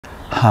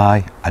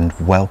Hi and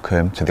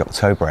welcome to the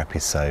October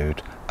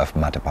episode of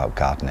Mad About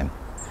Gardening.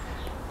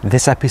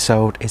 This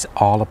episode is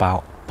all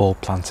about bulb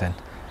planting,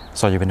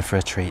 so you're in for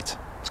a treat.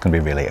 It's going to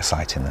be really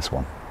exciting, this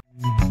one.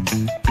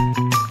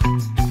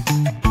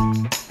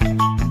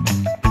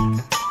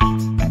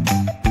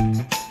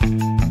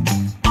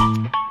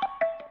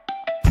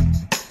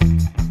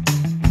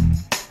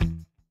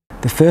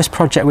 The first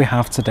project we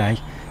have today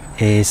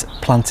is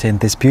planting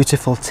this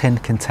beautiful tin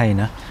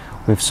container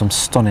with some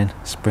stunning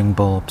spring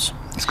bulbs.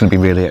 It's going to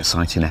be a really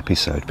exciting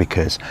episode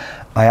because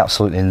I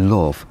absolutely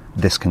love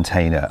this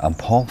container, and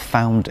Paul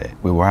found it.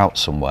 We were out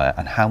somewhere,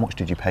 and how much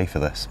did you pay for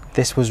this?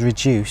 This was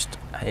reduced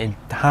in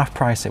half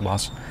price it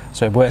was,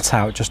 so it worked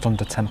out just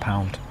under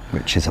 £10.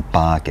 Which is a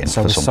bargain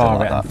so for we something saw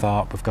like it that. And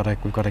thought we've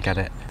got to get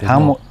it.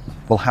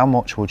 How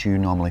much would you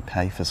normally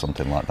pay for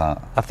something like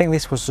that? I think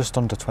this was just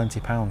under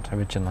 £20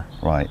 originally.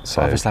 Right,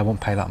 so obviously I won't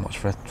pay that much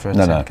for a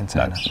tin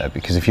container. No,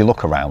 because if you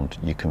look around,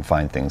 you can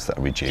find things that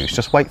are reduced.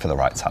 Just wait for the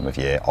right time of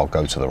year, or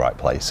go to the right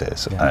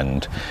places,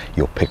 and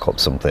you'll pick up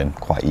something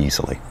quite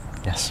easily.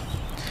 Yes.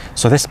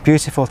 So this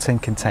beautiful tin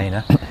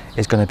container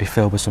is going to be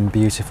filled with some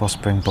beautiful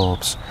spring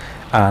bulbs.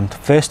 And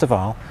first of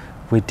all,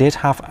 we did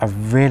have a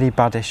really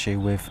bad issue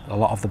with a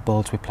lot of the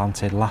bulbs we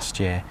planted last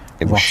year.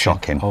 It was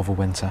shocking. Over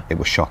winter. It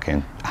was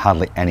shocking.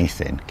 Hardly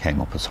anything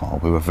came up at all.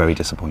 We were very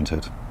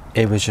disappointed.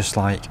 It was just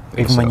like,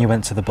 even when you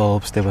went to the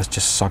bulbs, they was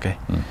just soggy.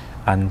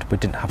 And we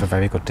didn't have a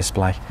very good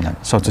display. No,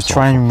 so to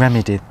try and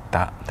remedy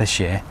that this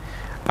year,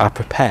 I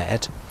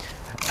prepared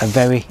a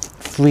very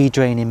free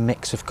draining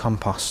mix of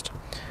compost.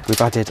 We've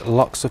added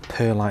lots of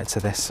perlite to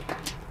this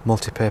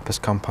multi-purpose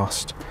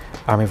compost,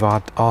 and we've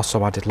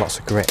also added lots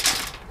of grit.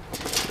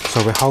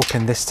 So we're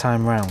hoping this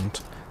time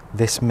round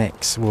this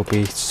mix will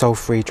be so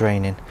free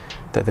draining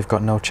that they've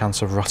got no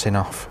chance of rotting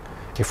off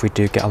if we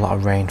do get a lot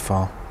of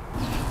rainfall.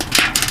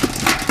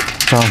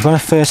 So I'm going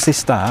to firstly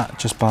start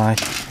just by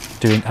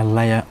doing a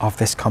layer of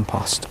this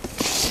compost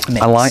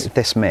mix. I like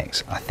this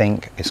mix. I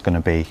think it's going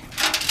to be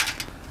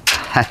a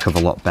heck of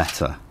a lot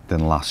better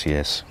than last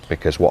year's,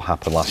 because what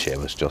happened last year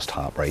was just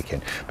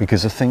heartbreaking.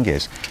 Because the thing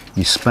is,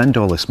 you spend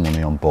all this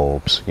money on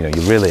bulbs, you know,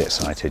 you're really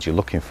excited, you're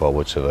looking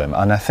forward to them,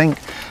 and I think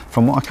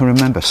from what I can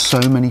remember, so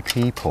many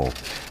people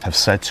have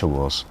said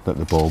to us that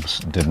the bulbs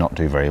did not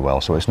do very well.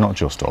 So it's not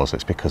just us,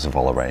 it's because of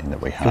all the rain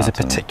that we had. It was a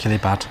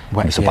particularly bad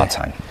wet year. It was a bad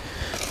time.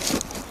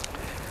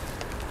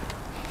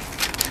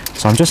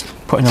 So I'm just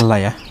putting a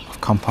layer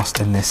of compost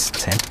in this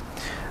tin,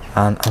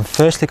 and I'm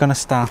firstly going to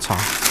start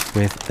off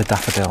with the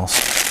daffodils.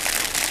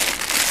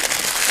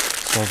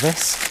 So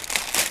this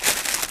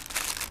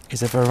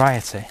is a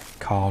variety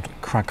called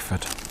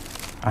Cragford,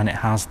 and it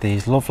has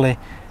these lovely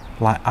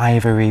like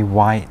ivory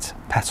white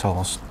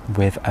petals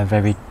with a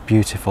very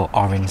beautiful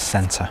orange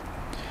centre.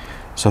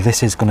 So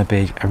this is going to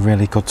be a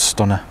really good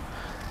stunner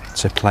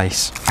to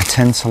place. I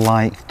tend to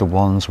like the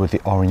ones with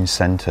the orange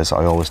centres.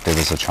 I always did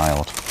as a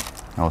child.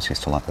 I always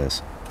used to like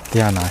this.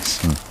 They are nice.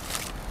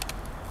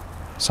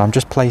 So I'm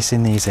just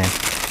placing these in.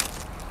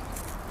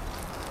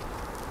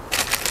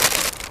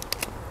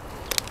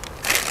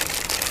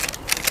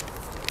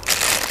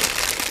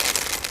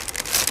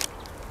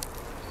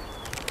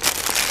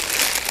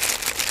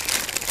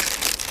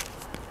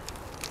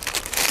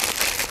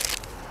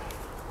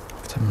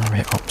 To marry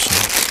it up some.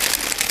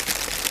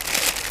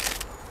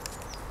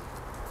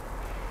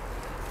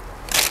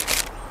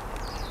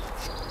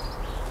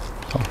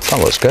 Oh, that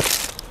looks good.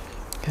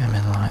 Get them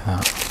in like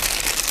that.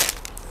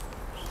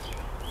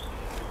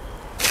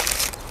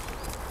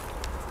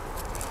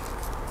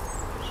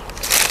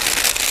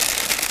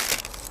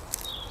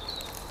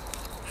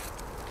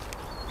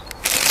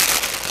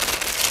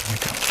 There we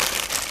go.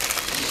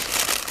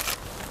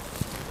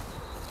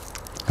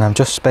 And I'm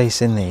just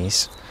spacing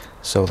these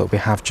so that we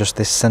have just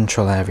this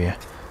central area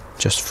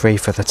just free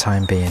for the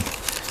time being,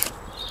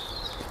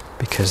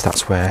 because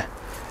that's where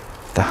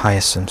the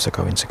hyacinths are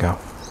going to go.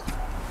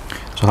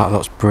 So that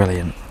looks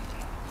brilliant.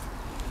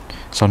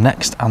 So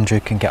next Andrew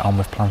can get on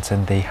with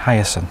planting the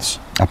hyacinths.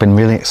 I've been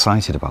really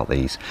excited about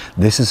these.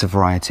 This is a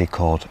variety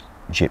called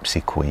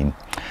Gypsy Queen,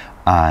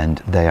 and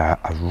they are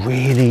a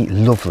really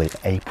lovely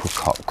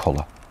apricot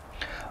colour.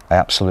 I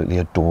absolutely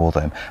adore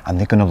them, and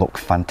they're going to look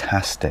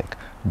fantastic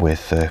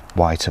with the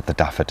white of the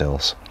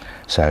daffodils.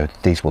 So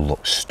these will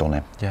look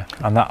stunning. Yeah,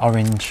 and that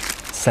orange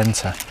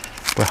centre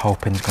we're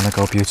hoping is going to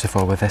go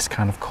beautiful with this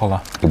kind of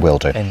colour. It will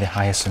do. In the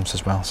hyacinths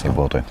as well. So it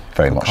will do,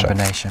 very much so.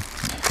 Combination.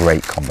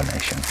 Great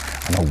combination.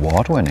 An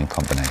award-winning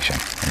combination,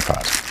 in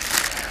fact.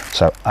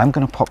 So I'm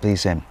going to pop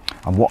these in,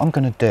 and what I'm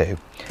going to do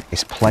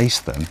is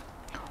place them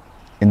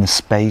in the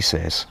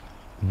spaces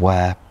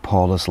where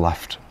Paul has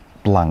left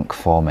blank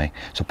for me.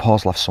 So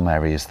Paul's left some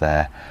areas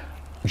there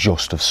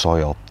just of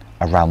soil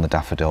around the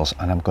daffodils,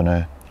 and I'm going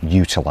to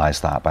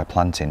utilise that by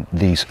planting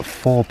these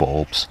 4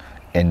 bulbs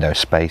in those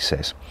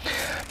spaces.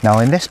 Now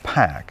in this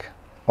pack,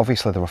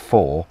 obviously there are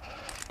 4,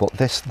 but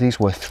these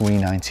were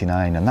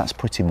 $3.99, and that's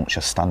pretty much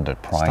a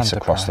standard price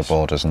across the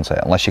board, isn't it?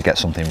 Unless you get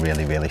something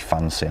really, really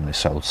fancy and they're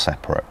sold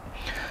separate.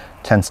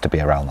 Tends to be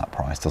around that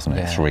price, doesn't it?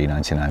 Yeah.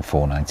 $3.99,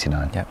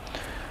 $4.99. Yep.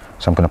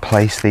 So I'm going to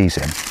place these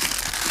in.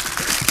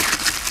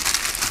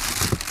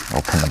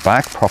 Open the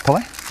bag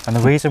properly. And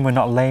the reason we're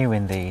not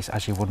layering these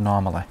as you would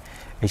normally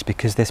is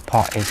because this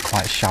pot is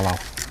quite shallow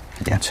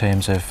in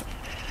terms of,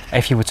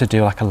 if you were to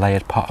do like a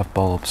layered pot of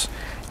bulbs,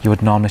 you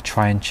would normally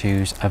try and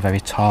choose a very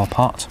tall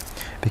pot.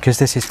 Because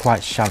this is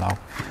quite shallow,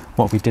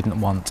 what we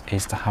didn't want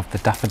is to have the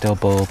daffodil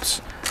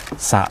bulbs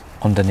sat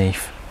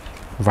underneath,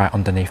 right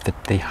underneath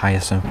the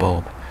hyacinth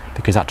bulb,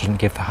 because that doesn't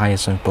give the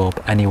hyacinth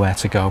bulb anywhere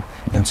to go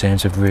in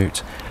terms of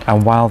root.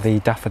 And while the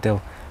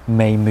daffodil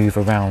may move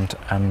around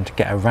and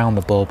get around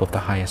the bulb of the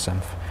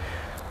hyacinth,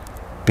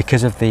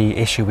 because of the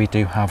issue we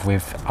do have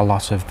with a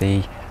lot of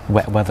the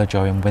wet weather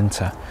during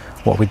winter,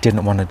 what we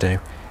didn't want to do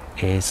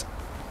is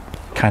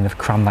kind of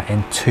cram that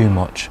in too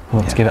much. We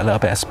want to give it a little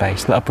bit of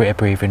space, a little bit of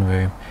breathing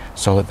room,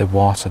 so that the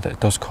water that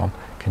does come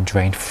can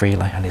drain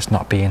freely and it's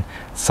not being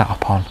sat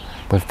upon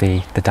with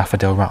the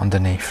daffodil right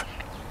underneath.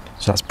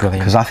 So that's brilliant.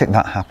 Because I think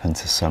that happened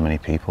to so many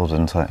people,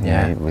 didn't it?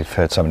 Yeah. You know, we've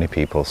heard so many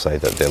people say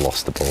that they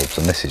lost the bulbs,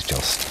 and this is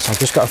just... So I've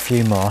just got a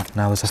few more.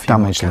 Now there's a few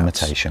damage more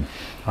limitation.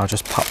 I'll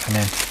just pop them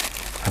in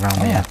around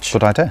the edge.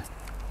 Good idea.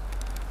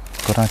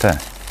 Good idea.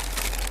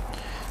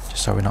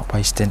 Just so we're not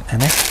wasting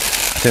any.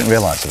 I didn't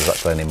realise there was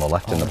actually any more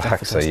left in the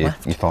bag, so you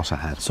thought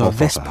ahead. So at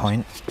this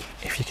point,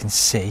 if you can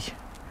see,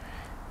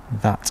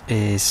 that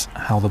is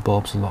how the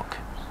bulbs look.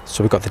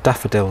 So we've got the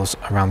daffodils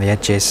around the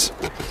edges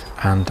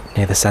and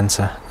near the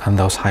centre, and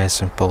those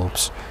hyacinth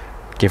bulbs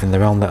giving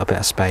their own little bit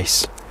of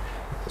space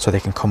so they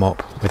can come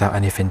up without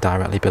anything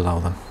directly below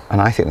them. And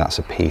I think that's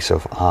a piece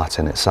of art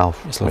in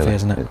itself. It's lovely,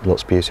 isn't it? It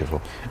looks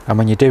beautiful. And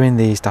when you're doing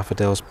these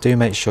daffodils, do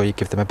make sure you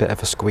give them a bit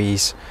of a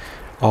squeeze,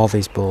 all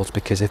these bulbs,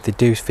 because if they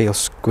do feel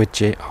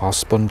squidgy or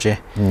spongy,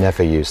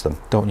 never use them.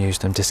 Don't use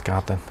them,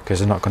 discard them, because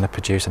they're not going to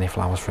produce any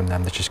flowers from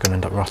them. They're just going to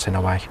end up rotting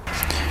away.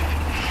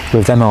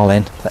 With them all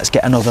in, let's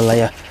get another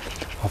layer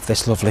of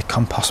this lovely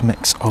compost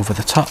mix over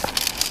the top.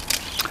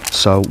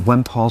 So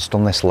when Paul's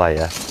done this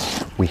layer,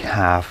 we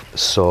have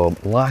some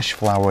large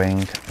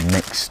flowering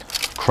mixed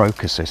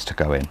crocuses to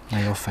go in.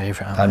 They're your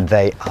favourite, and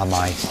they are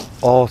my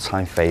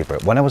all-time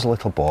favourite. When I was a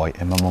little boy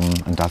in my mum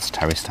and dad's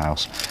terraced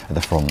house at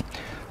the front,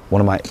 one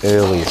of my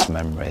earliest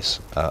memories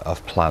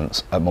of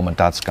plants at mum and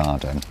dad's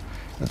garden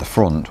at the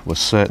front was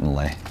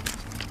certainly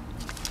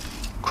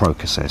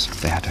crocuses.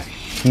 They had a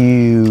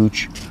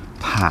huge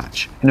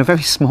patch in a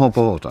very small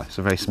border. It's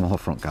a very small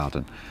front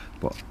garden,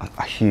 but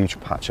a huge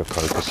patch of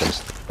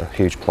crocuses, a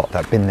huge plot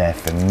that had been there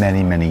for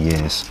many, many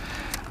years.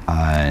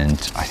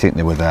 And I think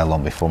they were there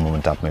long before mum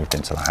and dad moved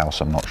into the house.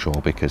 I'm not sure,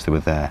 because they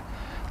were there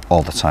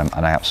all the time,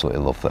 and I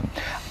absolutely love them.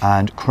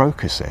 And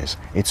crocuses,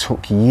 it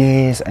took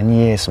years and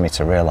years for me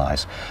to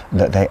realise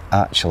that they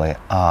actually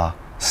are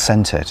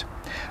scented.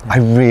 I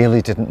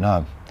really didn't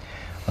know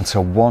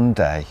until one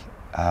day.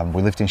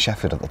 We lived in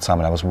Sheffield at the time,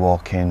 and I was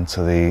walking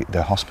to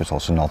the hospital,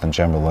 to Northern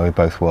General, where we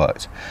both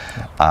worked.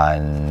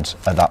 And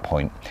at that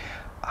point,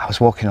 I was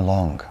walking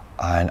along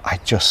and I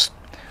just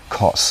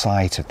caught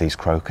sight of these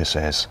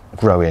crocuses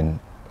growing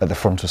at the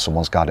front of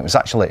someone's garden. It was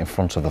actually in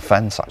front of the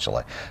fence,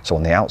 actually. So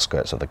on the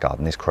outskirts of the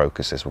garden, these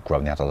crocuses were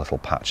growing. They had a little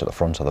patch at the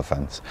front of the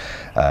fence,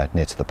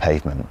 near to the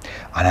pavement.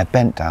 And I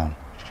bent down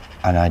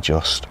and I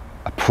just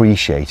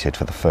appreciated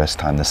for the first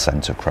time the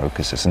scent of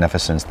crocuses. And ever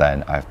since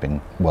then, I've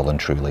been well and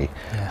truly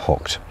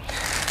hooked.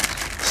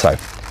 So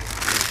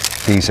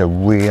these are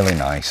really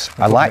nice.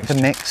 I like the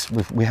mix.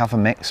 We have a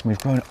mix. We've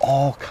grown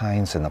all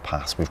kinds in the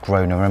past. We've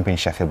grown, I remember in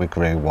Sheffield, we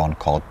grew one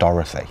called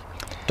Dorothy.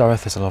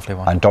 Dorothy's a lovely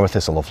one. And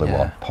Dorothy's a lovely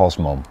one. Paul's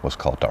mum was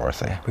called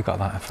Dorothy. Yeah, we got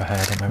that for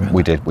her, didn't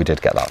we? We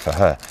did get that for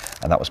her,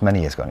 and that was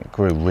many years ago, and it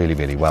grew really,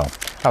 really well.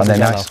 That was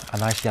a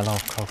nice yellow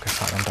crocus,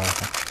 that one,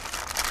 Dorothy.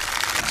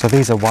 So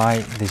these are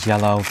white, there's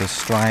yellow, there's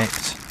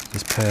striped,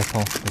 there's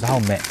purple, there's a whole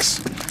mix.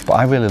 But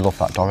I really love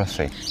that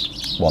Dorothy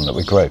one that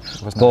we grew.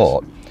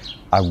 But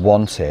I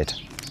wanted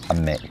a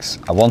mix.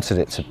 I wanted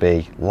it to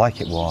be like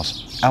it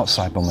was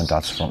outside mum and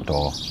dad's front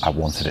door. I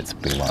wanted it to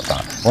be like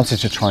that. I wanted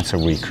to try to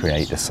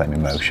recreate the same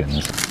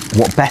emotions.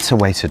 What better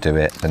way to do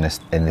it than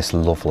in this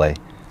lovely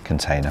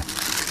container?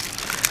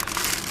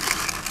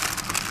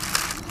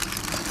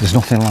 There's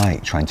nothing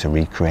like trying to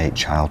recreate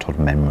childhood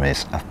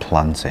memories of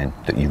planting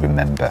that you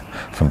remember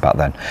from back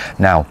then.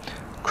 Now,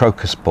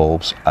 crocus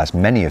bulbs, as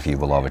many of you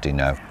will already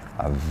know,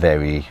 are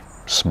very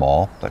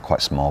small. They're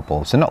quite small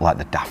bulbs. They're not like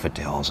the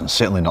daffodils, and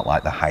certainly not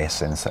like the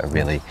hyacinths that are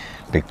really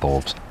big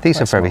bulbs. These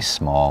are very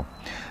small,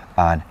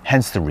 and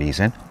hence the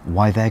reason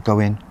why they're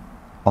going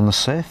on the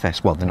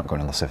surface. Well, they're not going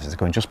on the surface, they're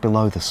going just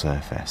below the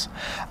surface.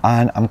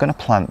 And I'm going to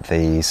plant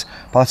these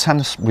by the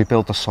time we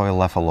build the soil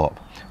level up.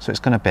 So they're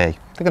going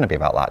to be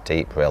about that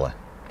deep, really.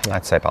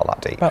 I'd say about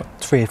that deep. About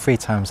three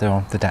times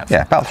the depth.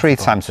 Yeah, about 3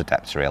 times the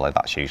depth, really.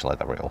 That's usually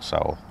the rule. So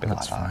a bit like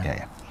that. Fine.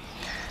 Yeah.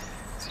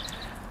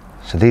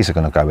 So these are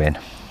going to go in,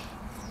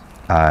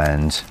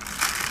 and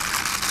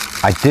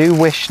I do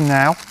wish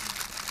now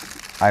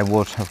I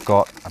would have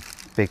got a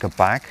bigger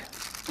bag.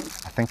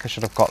 I think I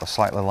should have got a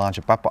slightly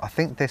larger bag, but I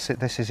think this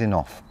is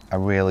enough. I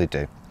really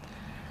do.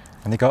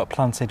 And they got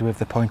planted with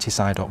the pointy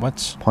side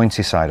upwards.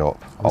 Pointy side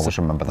up. Always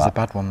remember that. There's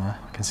a bad one there.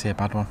 I can see a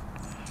bad one.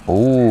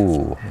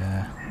 Ooh.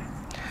 Yeah.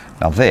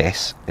 Now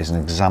this is an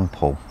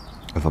example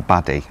of a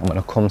baddie. I'm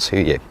going to come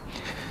to you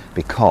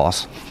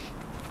because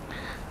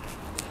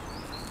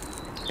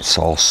it's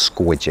all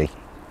squidgy.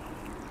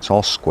 It's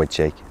all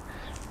squidgy,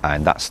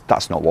 and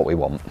that's not what we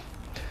want.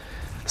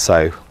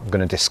 So I'm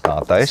going to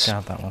discard those.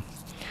 Discard that one.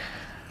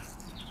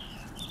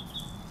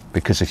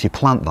 Because if you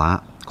plant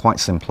that, quite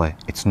simply,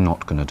 it's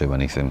not going to do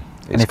anything.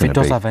 And if it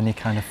does have any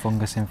kind of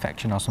fungus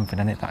infection or something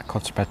in it, that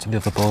could spread to the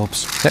other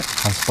bulbs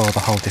and spoil the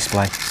whole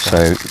display.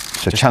 So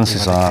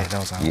chances are,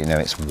 you know,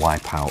 it's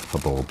wipe out for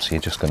bulbs.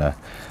 You're just going to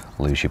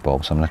lose your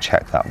bulbs. I'm going to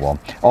check that one.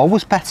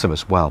 Always better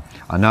as well.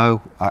 I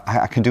know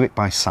I can do it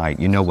by sight.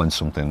 You know when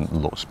something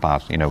looks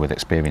bad, you know, with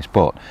experience.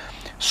 But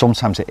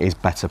sometimes it is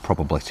better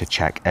probably to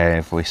check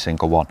every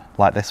single one,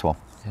 like this one.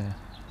 Yeah.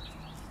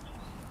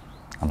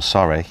 I'm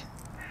sorry.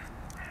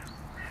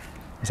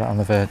 Is that on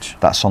the verge?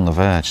 That's on the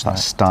verge.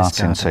 That's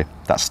starting to.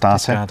 That's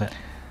starting. Discard it.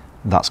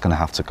 That's going to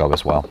have to go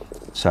as well.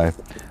 So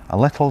a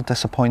little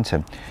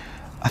disappointing.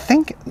 I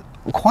think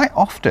quite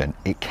often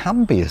it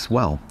can be as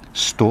well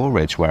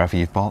storage wherever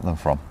you've bought them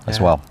from as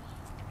well.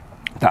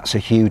 That's a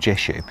huge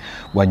issue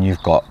when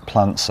you've got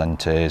plant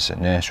centres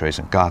and nurseries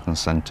and garden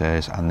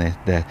centres, and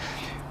they're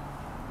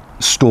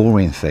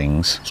storing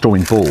things,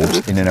 storing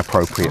bulbs in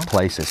inappropriate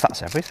places.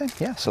 That's everything.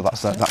 Yeah, so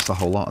that's the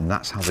whole lot, and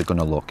that's how they're going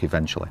to look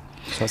eventually.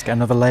 So let's get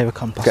another layer of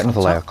compost. Get another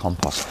layer of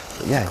compost.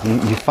 But yeah,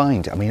 you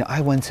find, I mean,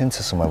 I went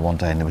into somewhere one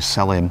day and they were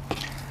selling,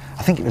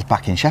 I think it was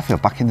back in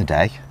Sheffield, back in the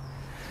day,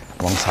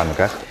 a long time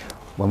ago,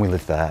 when we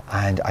lived there,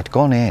 and I'd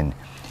gone in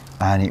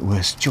and it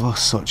was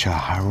just such a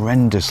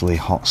horrendously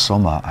hot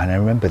summer, and I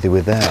remember they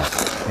were there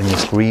in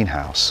this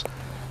greenhouse,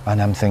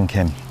 and I'm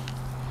thinking,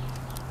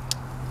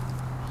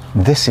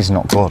 this is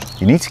not good.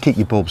 You need to keep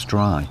your bulbs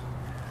dry,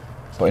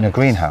 but in a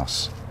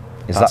greenhouse,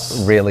 is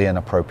that really an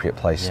appropriate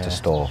place to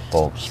store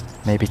bulbs?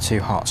 Maybe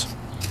too hot.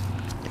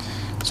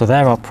 So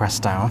they're all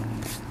pressed down,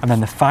 and then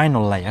the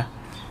final layer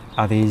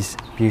are these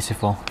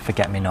beautiful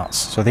forget-me-nots.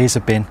 So these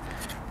have been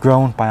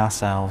grown by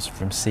ourselves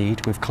from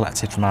seed we've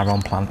collected from our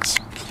own plants,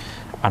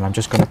 and I'm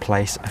just going to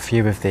place a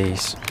few of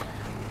these.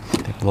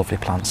 They're lovely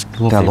plants.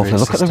 They're lovely.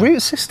 Look at the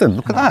root system.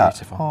 Look at that.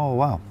 Beautiful. Oh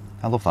wow,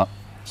 I love that.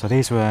 So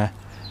these were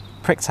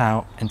pricked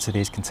out into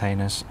these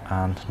containers,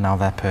 and now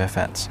they're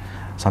perfect.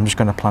 So I'm just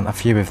going to plant a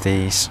few of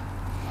these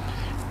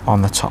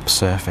on the top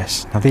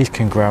surface. Now these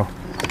can grow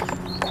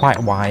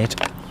quite wide,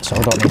 so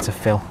I don't need to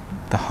fill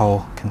the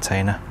whole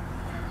container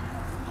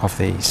of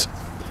these.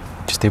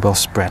 Just they will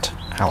spread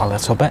out a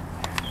little bit.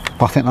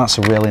 But I think that's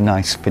a really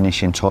nice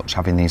finishing touch,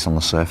 having these on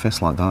the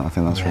surface like that. I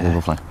think that's really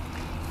lovely.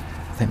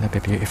 I think they'd be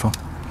beautiful.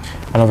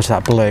 And obviously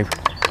that blue,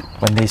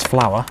 when these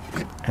flower,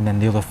 and then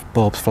the other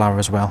bulbs flower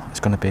as well, it's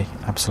going to be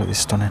absolutely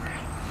stunning.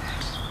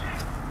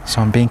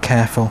 So I'm being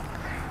careful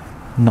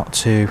not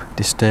to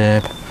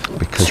disturb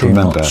because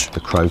remember the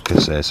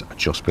crocuses are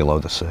just below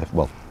the surface,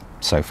 well,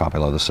 so far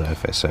below the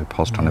surface, so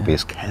Paul's trying to be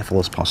as careful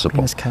as possible.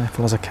 Be as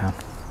careful as I can.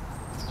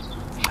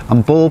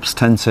 And bulbs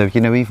tend to,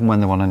 you know, even when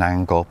they're on an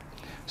angle,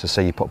 so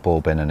say you put a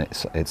bulb in and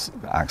it's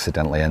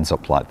accidentally ends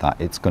up like that,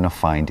 it's going to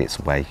find its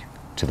way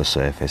to the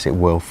surface. It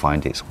will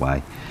find its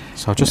way.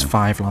 So just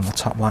 5 along the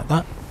top like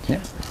that.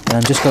 Yeah. And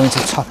I'm just going to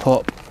top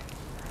up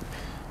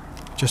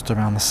just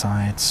around the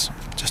sides,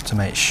 just to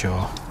make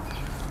sure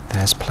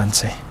there's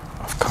plenty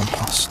of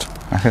compost.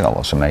 I think that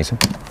looks amazing.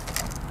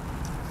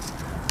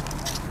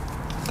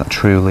 That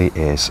truly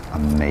is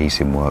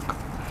amazing work.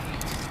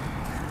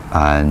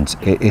 And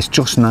it's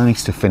just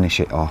nice to finish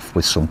it off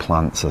with some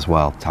plants as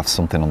well, to have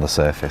something on the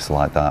surface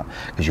like that,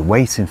 because you're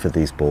waiting for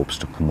these bulbs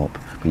to come up,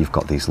 but you've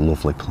got these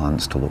lovely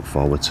plants to look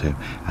forward to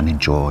and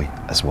enjoy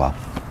as well.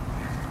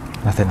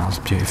 I think that's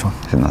beautiful.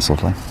 I think that's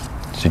lovely.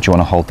 So do you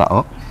want to hold that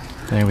up?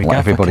 There we go. Let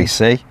everybody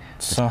see.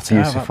 This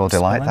beautiful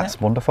delight.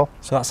 That's wonderful.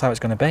 So that's how it's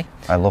going to be.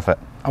 I love it.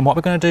 And what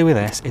we're going to do with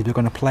this is we're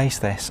going to place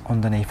this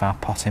underneath our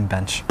potting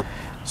bench,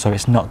 so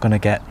it's not going to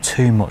get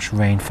too much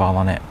rainfall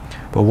on it.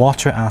 We'll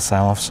water it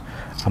ourselves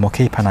and we'll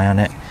keep an eye on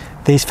it.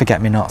 These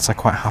forget-me-nots are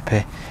quite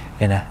happy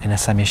in a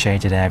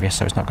semi-shaded area,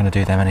 so it's not going to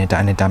do them any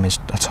damage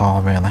at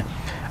all really.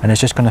 And it's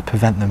just going to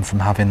prevent them from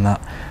having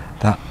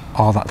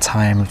all that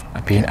time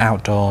of being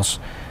outdoors.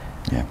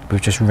 Yeah.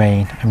 With just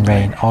rain and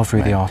rain all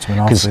through the autumn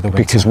and all through the winter.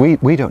 Because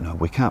we don't know,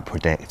 we can't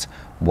predict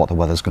what the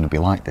weather's going to be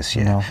like this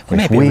year. No. It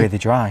may be really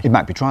dry. It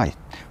might be dry.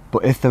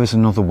 But if there was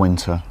another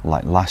winter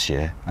like last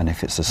year, and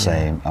if it's the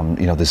same,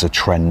 you know, there's a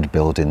trend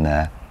building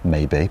there,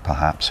 maybe,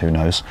 perhaps, who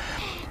knows.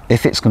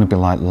 If it's going to be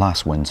like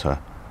last winter,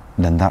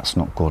 then that's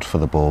not good for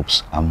the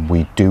bulbs, and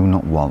we do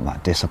not want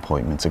that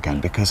disappointment again,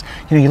 because,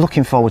 you know, you're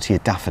looking forward to your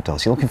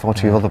daffodils, you're looking forward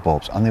to your other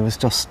bulbs, and it was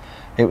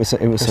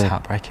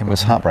heartbreaking. It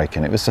was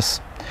heartbreaking. It was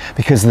just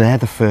because they're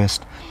the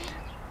first,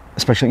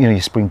 especially, you know,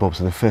 your spring bulbs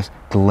are the first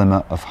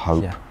glimmer of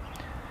hope. Yeah.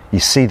 You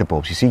see the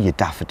bulbs, you see your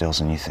daffodils,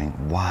 and you think,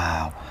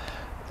 wow,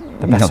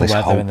 the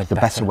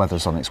better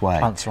weather's on its way.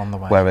 Plants are on the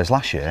way. Whereas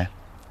last year,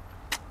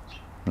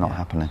 not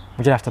happening.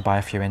 We did have to buy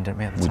a few in, didn't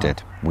we, at the time?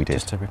 We did.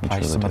 Just to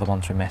replace some of the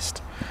ones we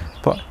missed.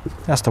 But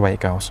that's the way it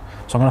goes.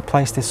 So I'm going to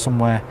place this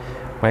somewhere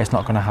where it's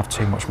not going to have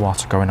too much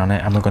water going on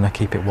it, and we're going to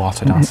keep it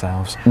watered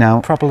ourselves. Now,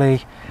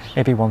 probably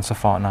maybe once a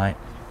fortnight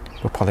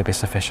will probably be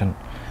sufficient.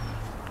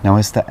 Now,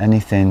 is there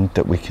anything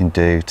that we can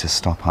do to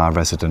stop our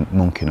resident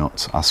monkey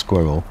nuts, our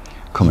squirrel,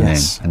 coming in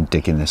and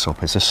digging this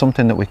up? Is there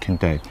something that we can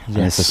do? Yes. And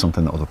is there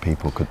something that other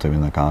people could do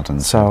in their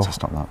gardens to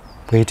stop that?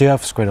 We do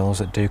have squirrels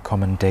that do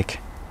come and dig.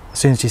 As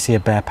soon as you see a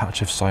bare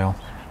patch of soil,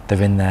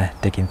 they're in there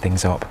digging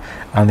things up,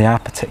 and they are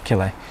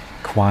particularly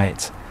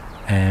quite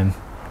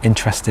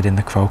interested in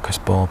the crocus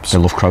bulbs. They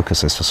love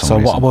crocuses for some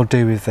reason. So what we'll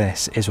do with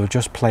this is we'll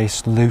just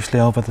place loosely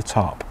over the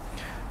top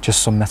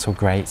just some metal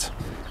grate,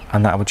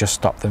 and that will just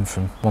stop them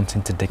from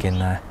wanting to dig in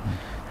there,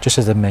 just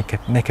as a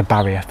make a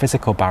barrier,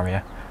 physical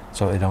barrier,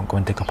 so that they don't go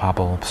and dig up our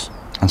bulbs.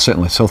 And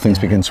certainly, till things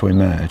begin to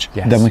emerge,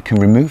 then we can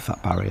remove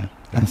that barrier,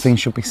 and things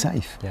should be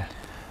safe. Yeah.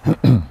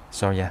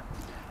 So yeah,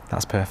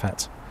 that's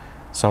perfect.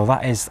 So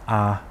that is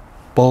our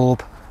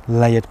bulb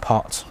layered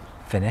pot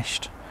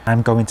finished.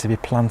 I'm going to be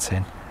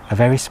planting a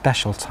very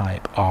special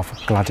type of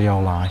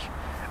gladioli,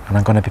 and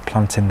I'm going to be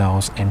planting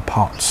those in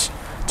pots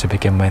to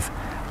begin with,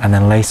 and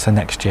then later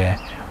next year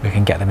we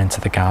can get them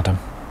into the garden.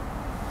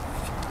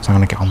 So I'm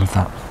going to get on with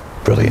that.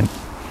 Brilliant.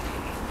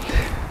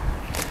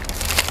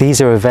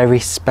 These are a very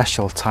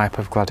special type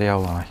of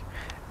gladioli.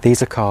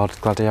 These are called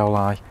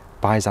Gladioli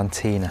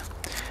byzantina,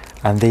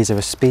 and these are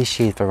a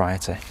species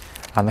variety,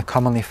 and they're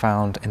commonly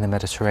found in the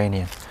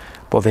Mediterranean,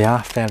 but they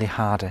are fairly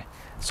hardy,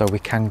 so we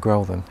can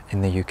grow them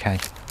in the UK.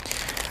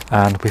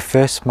 And we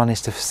first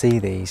managed to see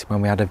these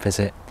when we had a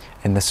visit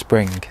in the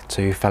spring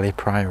to Felly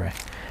Priory,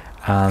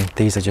 and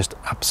these are just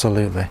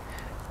absolutely,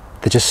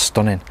 they're just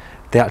stunning.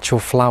 The actual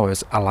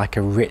flowers are like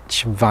a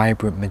rich,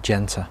 vibrant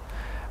magenta,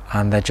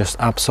 and they're just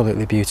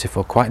absolutely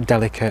beautiful, quite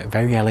delicate,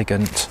 very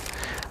elegant,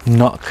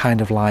 not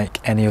kind of like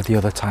any of the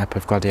other type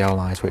of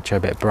gladiolis which are a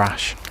bit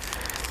brash.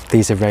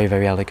 These are very,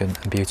 very elegant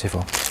and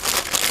beautiful.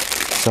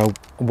 So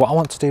what I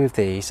want to do with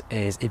these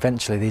is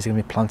eventually these are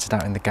going to be planted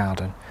out in the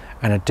garden,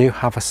 and I do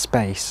have a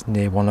space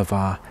near one of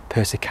our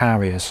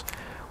persicarias,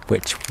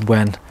 which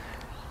when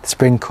the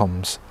spring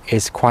comes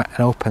is quite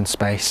an open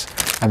space,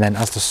 and then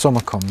as the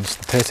summer comes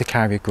the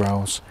persicaria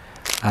grows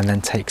and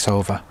then takes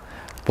over.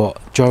 But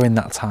during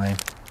that time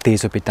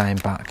these will be dying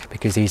back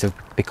because these have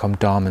become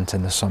dormant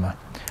in the summer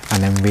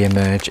and then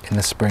re-emerge in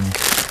the spring.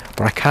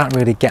 But I can't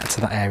really get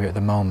to that area at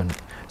the moment,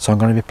 so I'm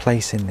going to be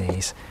placing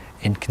these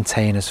in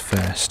containers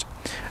first.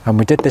 And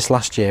we did this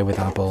last year with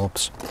our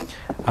bulbs,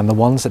 and the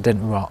ones that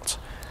didn't rot,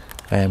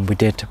 we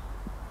did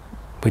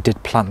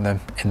plant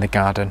them in the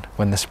garden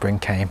when the spring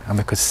came, and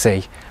we could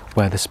see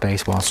where the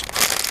space was.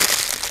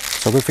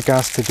 So with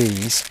regards to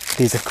these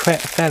are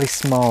fairly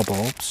small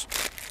bulbs,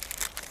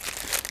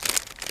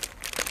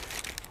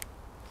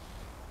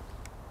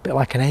 a bit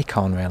like an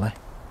acorn really,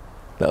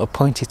 little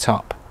pointy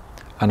top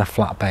and a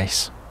flat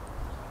base.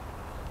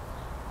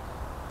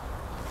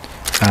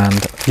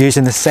 And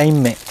using the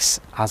same mix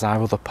as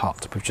our other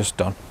pot we've just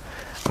done,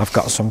 I've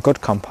got some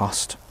good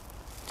compost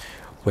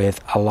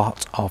with a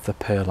lot of the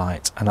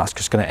perlite, and that's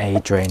just going to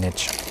aid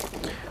drainage.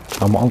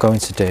 And what I'm going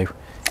to do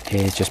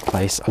is just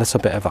place a little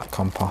bit of that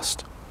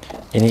compost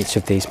in each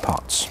of these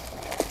pots.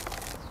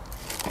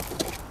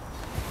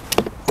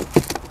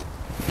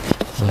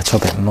 A little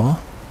bit more.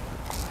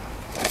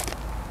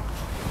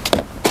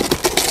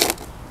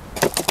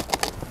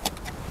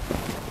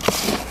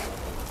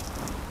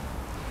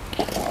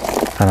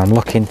 And I'm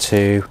looking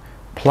to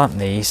plant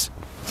these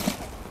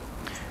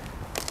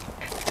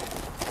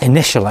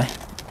initially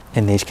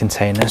in these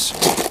containers,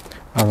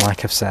 and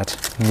like I've said,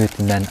 move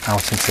them then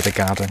out into the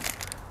garden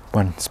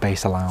when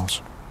space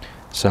allows.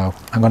 So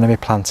I'm going to be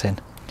planting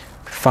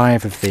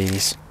 5 of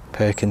these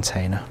per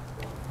container.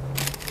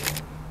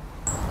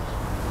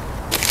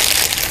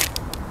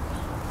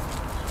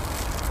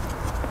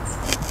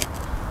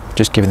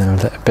 Just giving them a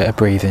little bit of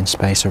breathing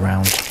space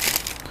around.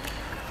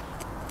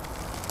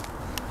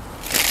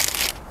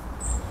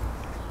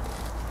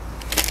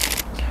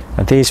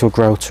 And these will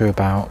grow to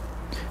about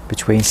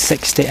between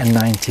 60 and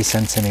 90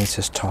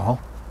 centimetres tall,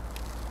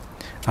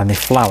 and they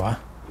flower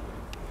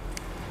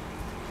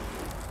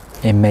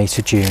in May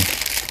to June,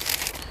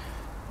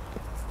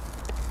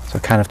 so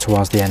kind of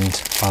towards the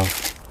end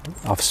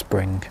of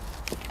spring,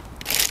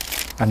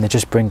 and they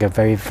just bring a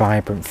very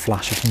vibrant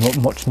flash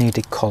of much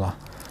needed colour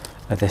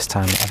at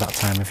that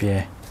time of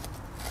year.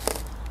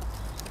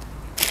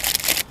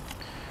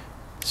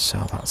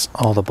 So that's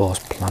all the bulbs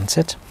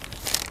planted.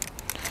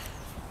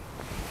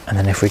 And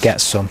then if we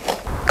get some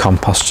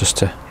compost just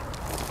to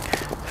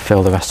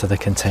fill the rest of the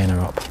container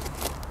up.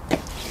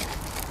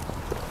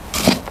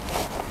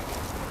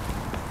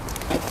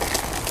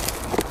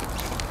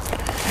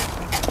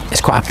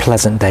 It's quite a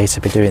pleasant day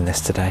to be doing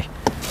this today.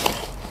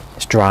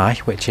 It's dry,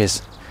 which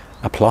is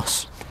a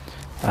plus,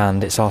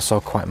 and it's also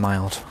quite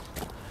mild,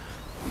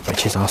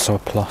 which is also a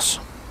plus.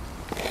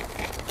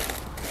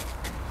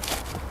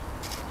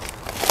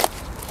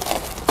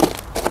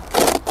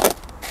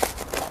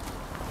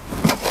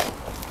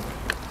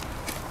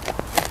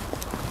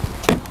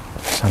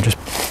 I'm just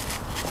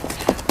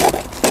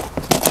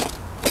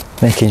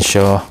making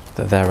sure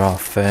that they're all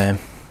firm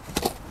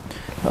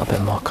A little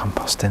bit more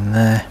compost in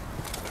there.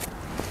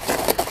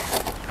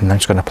 And I'm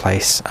just going to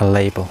place a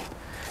label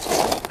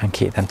and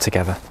keep them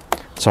together.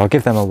 So I'll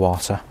give them a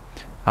water.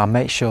 I'll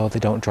make sure they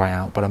don't dry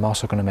out, but I'm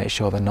also going to make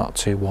sure they're not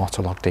too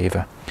waterlogged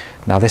either.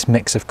 Now this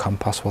mix of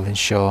compost will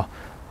ensure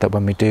that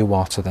when we do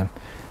water them,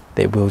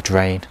 it will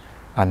drain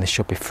and they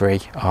should be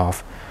free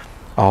of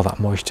all that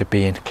moisture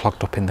being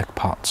clogged up in the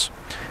pots.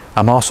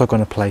 I'm also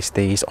going to place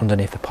these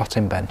underneath the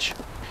potting bench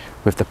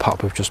with the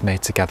pot we've just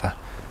made together,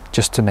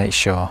 just to make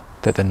sure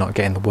that they're not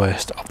getting the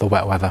worst of the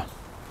wet weather.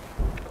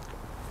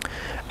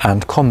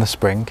 And come the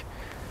spring,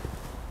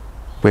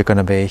 we're going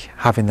to be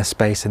having the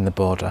space in the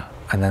border,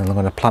 and then we're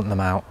going to plant them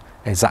out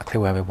exactly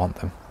where we want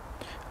them.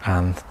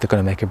 And they're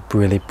going to make a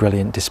really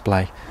brilliant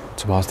display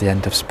towards the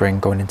end of spring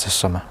going into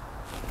summer.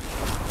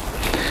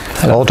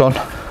 All done?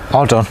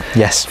 All done,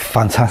 yes.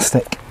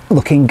 Fantastic.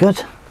 Looking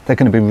good. They're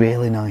going to be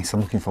really nice.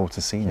 I'm looking forward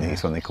to seeing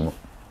these when they come up. Do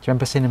you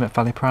remember seeing them at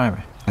Valley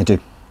Priory? I do.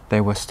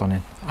 They were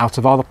stunning. Out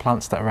of all the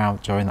plants that are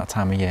out during that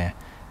time of year,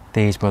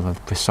 these were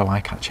so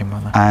eye-catching,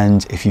 weren't they?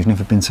 And if you've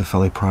never been to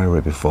Valley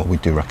Priory before, we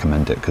do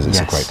recommend it because it's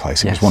a great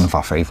place. It was one of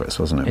our favourites,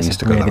 wasn't it? It's we used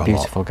to a go really there a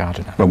lot. beautiful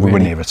garden. But we were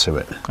nearer to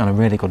it. And a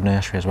really good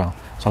nursery as well.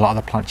 So a lot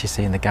of the plants you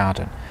see in the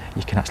garden,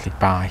 you can actually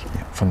buy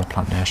from the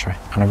plant nursery.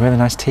 And a really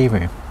nice tea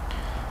room.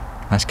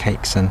 Nice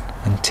cakes and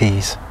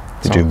teas.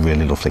 They do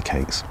really lovely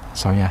cakes.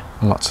 So yeah,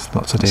 lots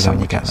to do there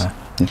when you get there.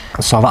 Yeah.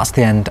 So that's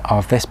the end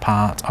of this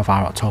part of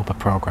our October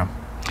programme.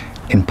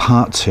 In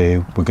part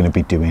 2, we're going to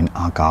be doing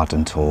our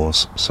garden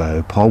tours.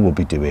 So Paul will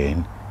be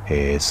doing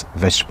his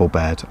vegetable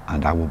bed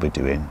and I will be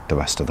doing the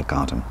rest of the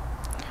garden.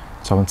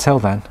 So until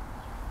then,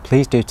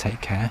 please do take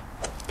care.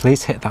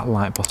 Please hit that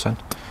like button.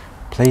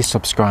 Please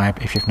subscribe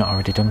if you've not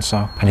already done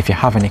so. And if you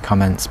have any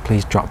comments,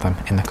 please drop them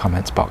in the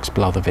comments box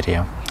below the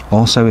video.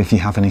 Also, if you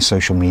have any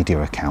social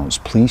media accounts,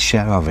 please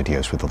share our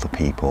videos with other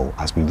people,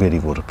 as we really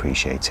would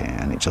appreciate it,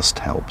 and it just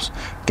helps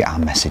get our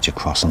message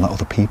across and let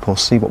other people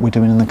see what we're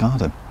doing in the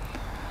garden.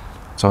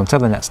 So until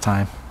the next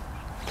time,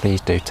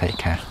 please do take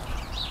care.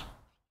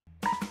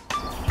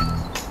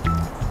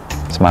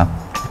 Smile.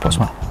 Put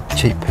smile.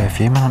 Cheap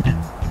perfume, aren't you?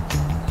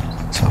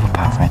 It's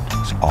overpowering.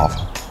 It's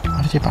awful.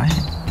 How did you buy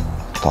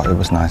it? Thought it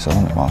was nice,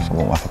 wasn't it? Well, so I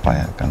won't have to buy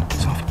it again.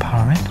 It's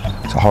overpowering.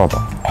 It's horrible.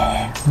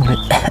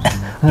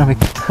 I'm going to be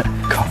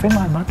coughing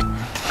like mad.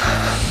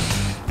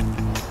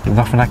 There's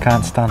nothing I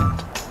can't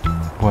stand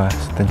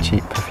worse than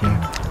cheap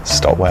perfume.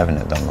 Stop wearing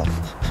it then, love.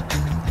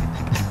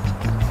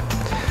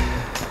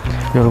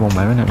 You're the one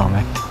wearing it, not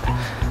me.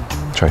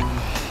 True.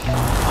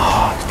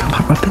 Oh, it's come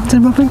back, Robin.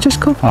 Did Robin just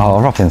come?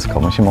 Oh, Robin's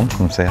coming. She won't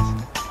come see us.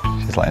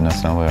 She's letting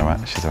us know we're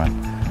alright. She's alright.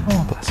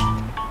 Oh, bless her.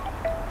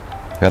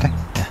 Ready?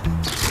 Yeah.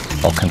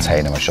 Or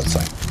container, I should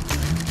say.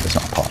 It's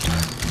not a pot.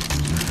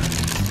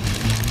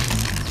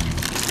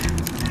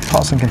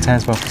 Pots and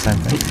containers both the same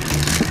thing.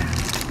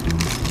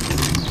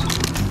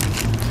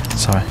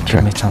 Sorry,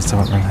 give me a chance to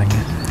open everything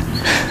in.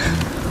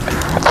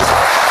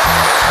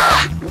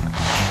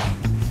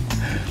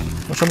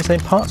 What's on the same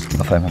pot?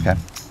 Nothing, okay.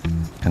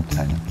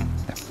 Container.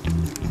 Yeah.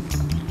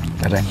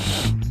 Ready?